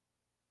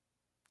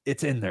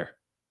 It's in there.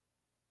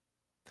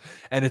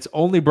 And it's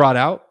only brought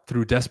out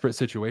through desperate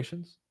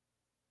situations.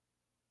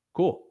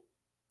 Cool.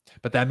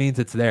 But that means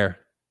it's there,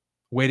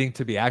 waiting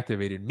to be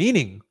activated,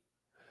 meaning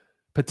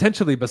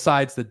potentially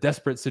besides the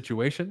desperate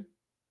situation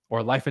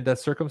or life and death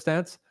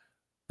circumstance,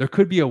 there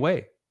could be a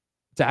way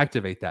to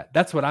activate that.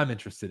 That's what I'm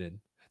interested in.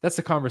 That's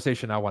the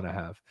conversation I want to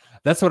have.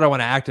 That's what I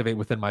want to activate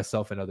within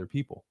myself and other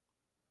people.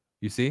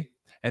 You see?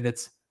 And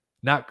it's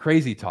not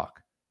crazy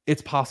talk.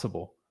 It's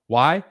possible.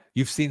 Why?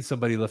 You've seen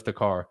somebody lift a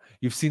car.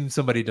 You've seen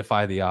somebody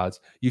defy the odds.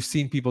 You've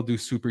seen people do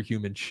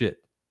superhuman shit.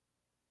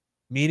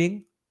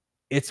 Meaning,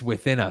 it's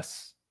within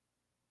us.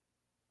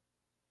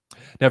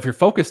 Now, if you're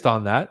focused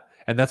on that,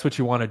 and that's what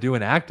you want to do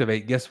and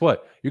activate, guess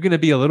what? You're going to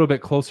be a little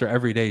bit closer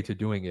every day to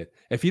doing it.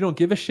 If you don't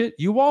give a shit,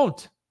 you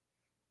won't.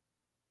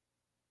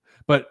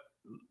 But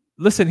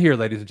listen here,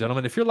 ladies and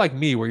gentlemen, if you're like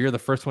me, where you're the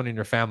first one in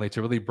your family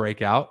to really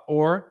break out,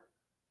 or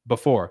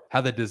before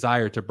have the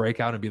desire to break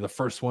out and be the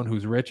first one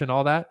who's rich and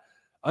all that,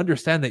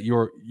 understand that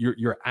your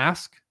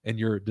ask and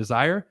your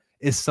desire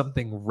is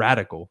something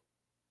radical,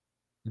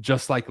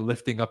 just like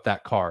lifting up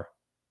that car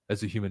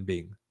as a human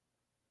being.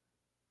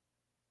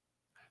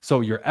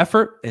 So your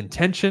effort,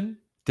 intention,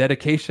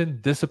 dedication,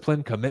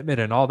 discipline, commitment,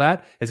 and all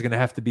that is going to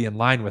have to be in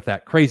line with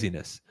that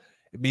craziness,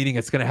 meaning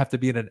it's going to have to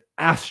be at an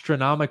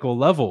astronomical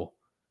level.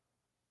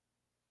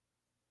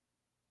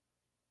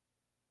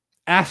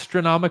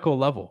 Astronomical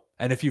level.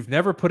 And if you've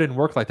never put in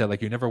work like that,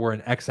 like you never were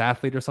an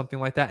ex-athlete or something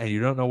like that, and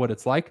you don't know what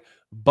it's like,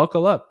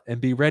 buckle up and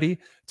be ready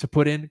to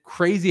put in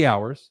crazy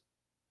hours,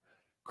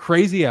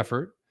 crazy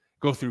effort,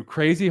 go through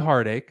crazy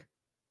heartache,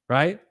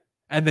 right?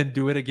 And then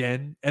do it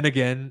again and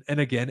again and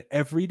again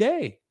every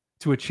day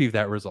to achieve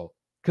that result,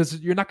 because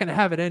you're not going to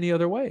have it any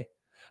other way.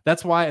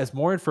 That's why as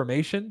more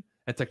information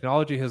and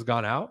technology has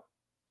gone out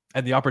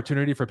and the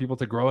opportunity for people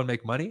to grow and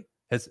make money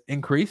has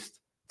increased,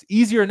 it's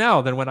easier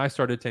now than when I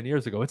started 10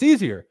 years ago. It's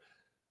easier.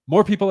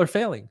 More people are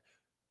failing.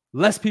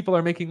 Less people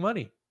are making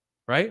money,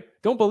 right?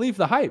 Don't believe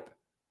the hype.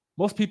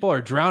 Most people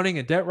are drowning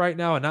in debt right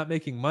now and not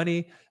making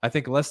money. I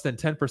think less than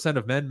 10%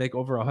 of men make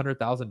over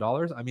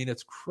 $100,000. I mean,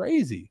 it's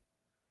crazy.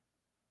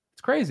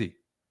 It's crazy.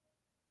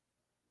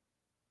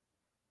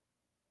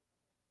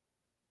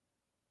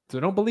 So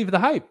don't believe the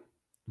hype.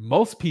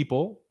 Most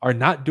people are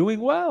not doing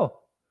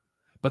well,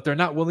 but they're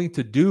not willing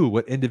to do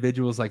what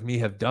individuals like me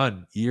have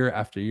done year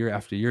after year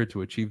after year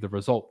to achieve the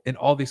result in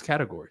all these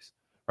categories,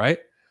 right?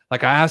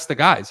 Like I asked the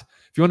guys,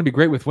 if you want to be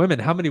great with women,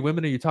 how many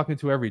women are you talking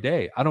to every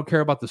day? I don't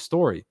care about the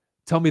story.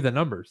 Tell me the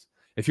numbers.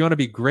 If you want to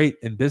be great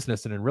in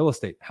business and in real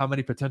estate, how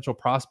many potential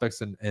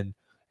prospects and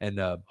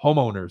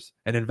homeowners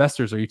and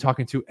investors are you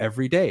talking to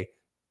every day?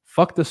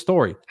 Fuck the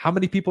story. How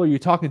many people are you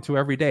talking to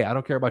every day? I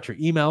don't care about your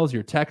emails,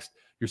 your text,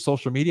 your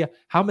social media.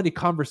 How many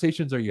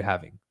conversations are you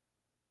having?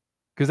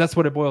 Because that's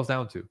what it boils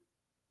down to,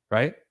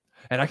 right?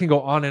 And I can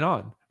go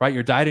on, right?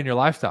 Your diet and your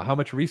lifestyle. How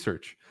much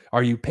research?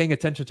 Are you paying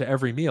attention to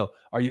every meal?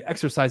 Are you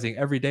exercising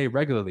every day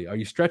regularly? Are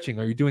you stretching?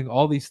 Are you doing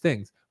all these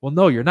things? Well,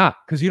 no, you're not,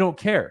 because you don't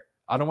care.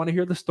 I don't want to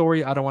hear the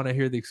story. I don't want to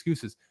hear the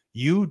excuses.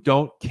 You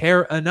don't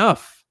care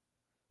enough.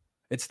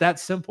 It's that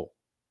simple.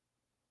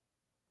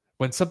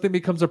 When something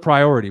becomes a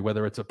priority,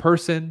 whether it's a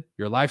person,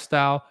 your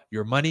lifestyle,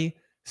 your money,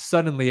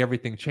 suddenly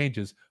everything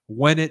changes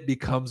when it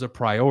becomes a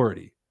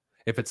priority.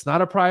 If it's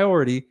not a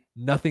priority,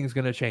 nothing's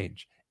going to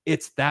change.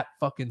 It's that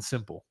fucking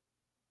simple.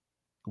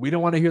 We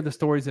don't want to hear the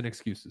stories and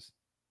excuses.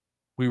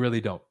 We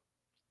really don't.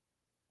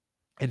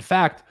 In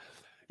fact,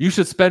 you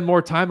should spend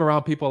more time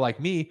around people like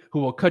me who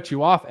will cut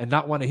you off and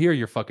not want to hear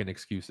your fucking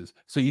excuses,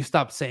 so you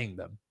stop saying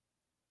them.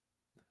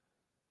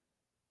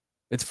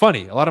 It's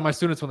funny. A lot of my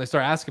students, when they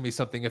start asking me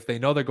something, if they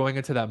know they're going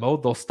into that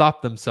mode, they'll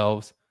stop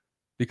themselves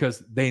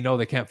because they know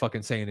they can't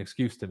fucking say an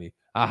excuse to me.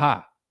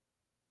 Aha.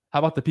 How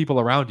about the people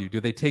around you?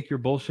 Do they take your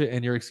bullshit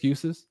and your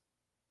excuses?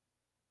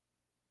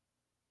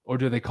 Or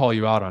do they call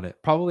you out on it?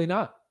 Probably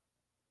not.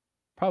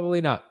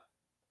 Probably not.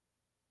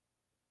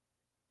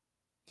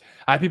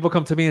 I have people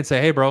come to me and say,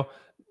 hey, bro,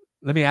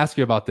 let me ask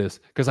you about this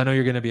because I know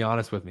you're going to be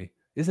honest with me.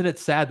 Isn't it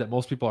sad that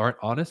most people aren't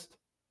honest?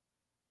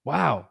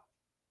 Wow.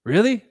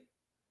 Really?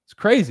 It's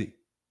crazy.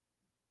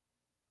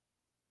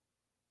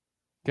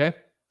 Okay.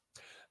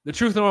 The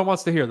truth no one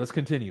wants to hear. Let's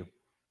continue.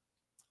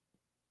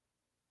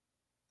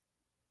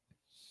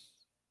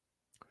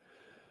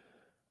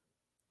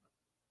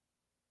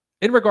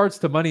 In regards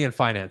to money and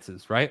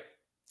finances, right?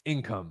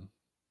 Income,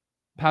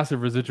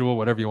 passive residual,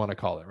 whatever you want to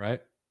call it,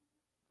 right?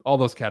 All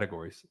those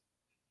categories.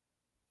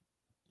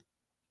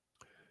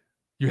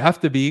 You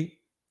have to be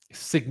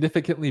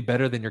significantly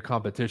better than your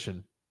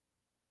competition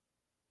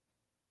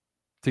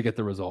to get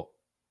the result.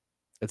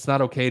 It's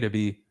not okay to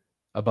be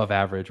above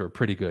average or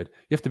pretty good.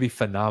 You have to be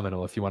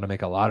phenomenal if you want to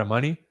make a lot of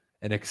money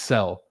and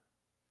excel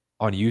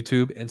on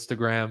YouTube,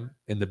 Instagram,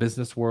 in the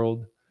business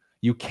world.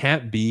 You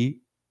can't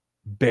be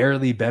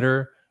barely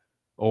better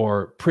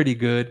or pretty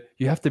good.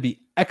 You have to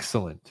be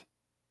excellent.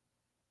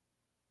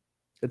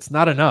 It's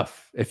not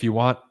enough if you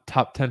want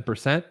top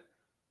 10%.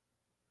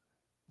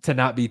 to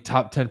not be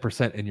top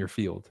 10% in your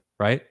field,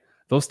 right?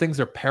 Those things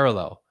are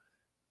parallel.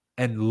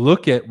 And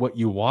look at what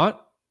you want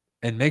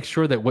and make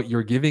sure that what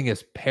you're giving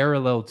is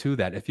parallel to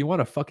that. If you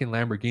want a fucking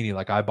Lamborghini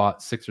like I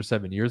bought 6 or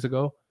 7 years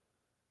ago,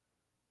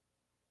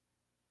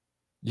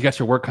 you got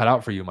your work cut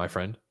out for you, my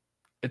friend.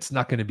 It's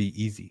not going to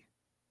be easy.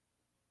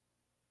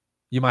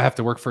 You might have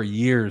to work for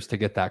years to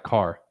get that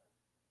car.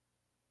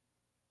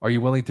 Are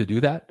you willing to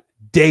do that?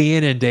 Day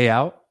in and day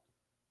out?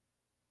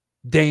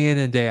 Day in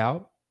and day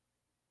out?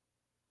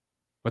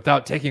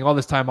 Without taking all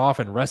this time off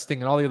and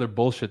resting and all the other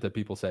bullshit that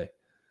people say.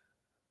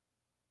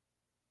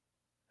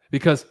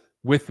 Because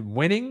with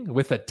winning,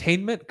 with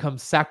attainment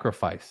comes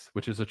sacrifice,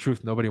 which is a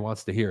truth nobody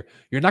wants to hear.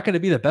 You're not going to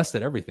be the best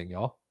at everything,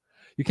 y'all.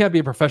 You can't be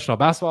a professional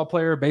basketball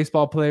player,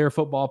 baseball player,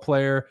 football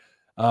player,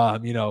 a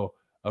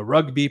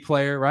rugby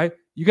player, right?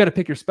 You got to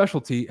pick your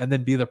specialty and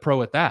then be the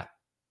pro at that.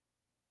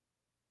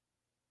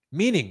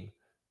 Meaning,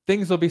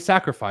 things will be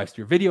sacrificed.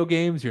 Your video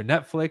games, your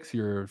Netflix,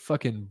 your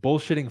fucking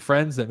bullshitting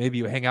friends that maybe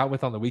you hang out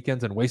with on the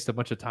weekends and waste a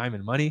bunch of time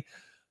and money.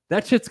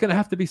 That shit's going to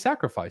have to be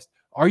sacrificed.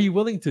 Are you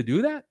willing to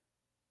do that?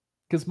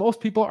 Because most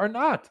people are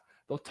not.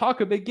 They'll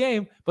talk a big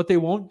game, but they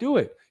won't do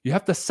it. You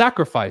have to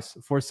sacrifice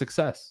for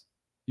success.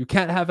 You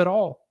can't have it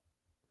all.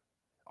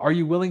 Are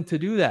you willing to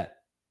do that?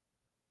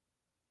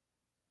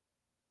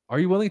 Are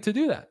you willing to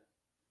do that?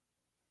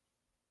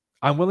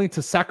 I'm willing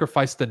to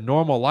sacrifice the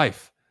normal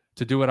life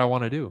to do what I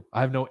want to do.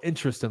 I have no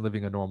interest in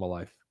living a normal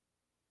life.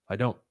 I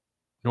don't,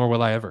 nor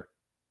will I ever.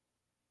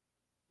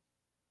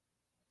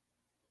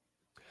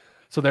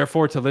 So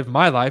therefore, to live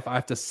my life, I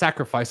have to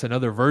sacrifice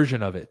another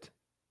version of it.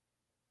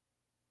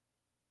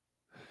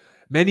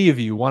 Many of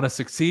you want to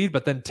succeed,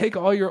 but then take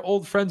all your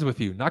old friends with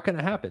you. Not going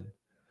to happen.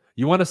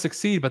 You want to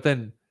succeed, but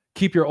then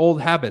keep your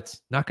old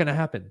habits. Not going to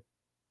happen.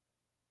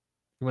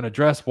 You want to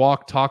dress,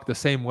 walk, talk the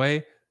same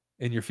way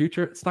in your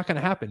future? It's not going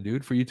to happen,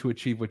 dude, for you to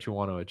achieve what you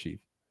want to achieve.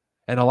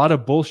 And a lot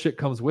of bullshit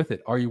comes with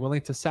it. Are you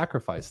willing to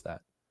sacrifice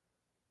that?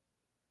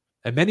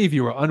 And many of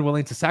you are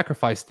unwilling to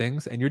sacrifice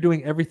things, and you're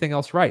doing everything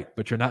else right,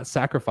 but you're not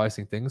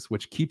sacrificing things,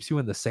 which keeps you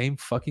in the same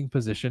fucking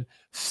position,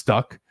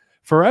 stuck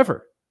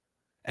forever.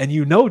 And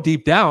you know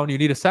deep down you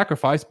need a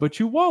sacrifice, but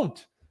you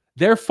won't.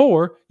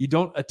 Therefore, you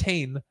don't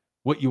attain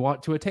what you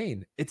want to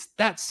attain. It's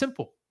that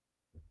simple.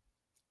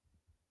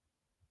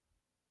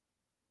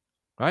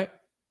 Right?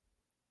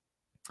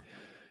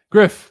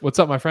 Griff, what's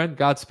up, my friend?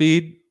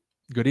 Godspeed.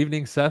 Good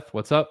evening, Seth.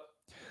 What's up?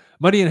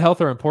 Money and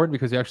health are important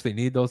because you actually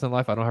need those in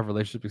life. I don't have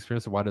relationship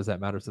experience, so why does that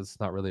matter since it's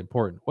not really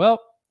important? Well,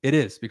 it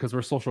is because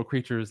we're social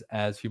creatures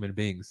as human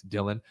beings,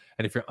 Dylan.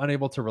 And if you're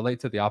unable to relate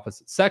to the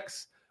opposite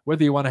sex,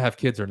 whether you want to have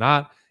kids or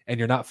not, and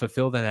you're not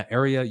fulfilled in that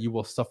area, you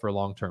will suffer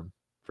long term,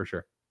 for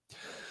sure.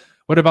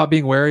 What about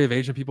being wary of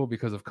Asian people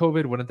because of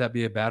COVID? Wouldn't that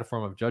be a bad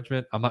form of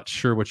judgment? I'm not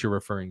sure what you're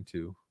referring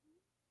to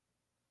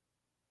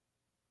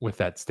with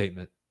that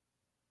statement.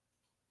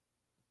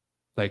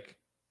 Like,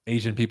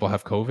 Asian people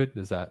have COVID?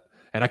 Is that?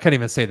 And I can't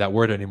even say that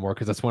word anymore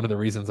because that's one of the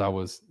reasons I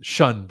was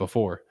shunned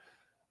before.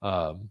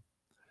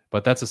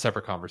 But that's a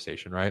separate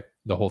conversation, right?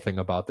 The whole thing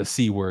about the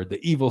C word, the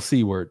evil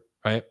C word,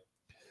 right?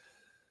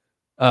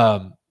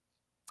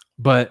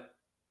 But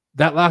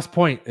that last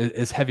point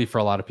is heavy for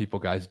a lot of people,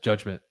 guys.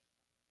 Judgment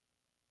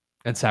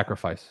and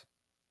sacrifice.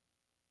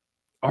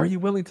 Are you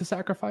willing to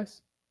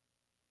sacrifice?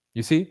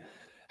 You see?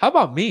 How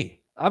about me?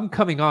 I'm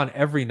coming on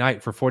every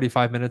night for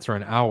 45 minutes or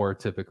an hour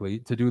typically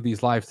to do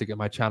these lives to get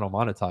my channel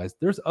monetized.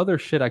 There's other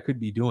shit I could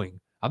be doing.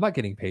 I'm not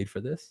getting paid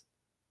for this.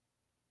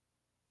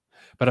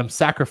 But I'm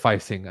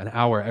sacrificing an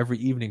hour every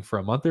evening for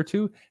a month or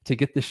two to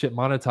get this shit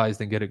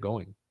monetized and get it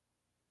going.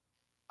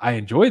 I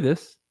enjoy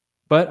this,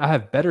 but I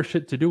have better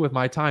shit to do with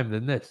my time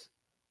than this.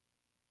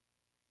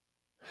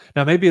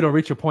 Now, maybe it'll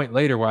reach a point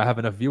later where I have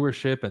enough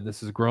viewership and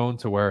this has grown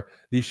to where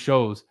these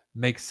shows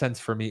make sense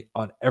for me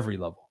on every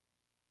level.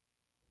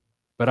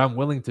 But I'm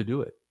willing to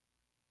do it.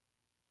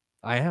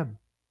 I am.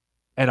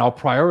 And I'll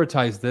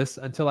prioritize this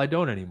until I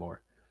don't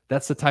anymore.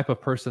 That's the type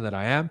of person that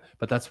I am,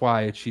 but that's why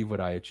I achieve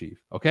what I achieve.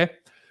 Okay?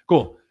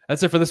 Cool.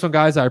 That's it for this one,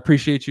 guys. I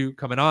appreciate you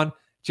coming on.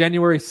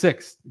 January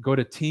 6th, go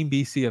to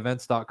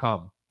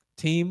teambcevents.com.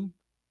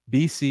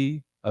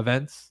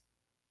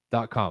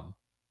 teambcevents.com.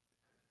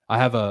 I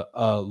have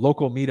a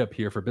local meetup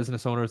here for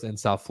business owners in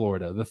South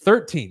Florida. The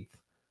 13th,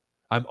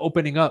 I'm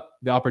opening up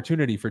the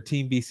opportunity for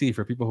Team BC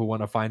for people who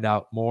want to find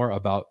out more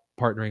about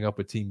partnering up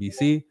with Team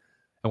BC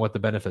and what the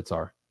benefits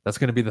are. That's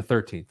going to be the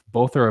 13th.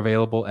 Both are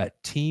available at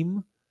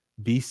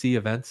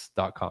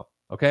teambcevents.com.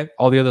 Okay?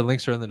 All the other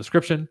links are in the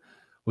description.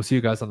 We'll see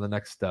you guys on the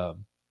next live.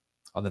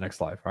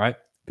 All right?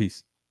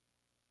 Peace.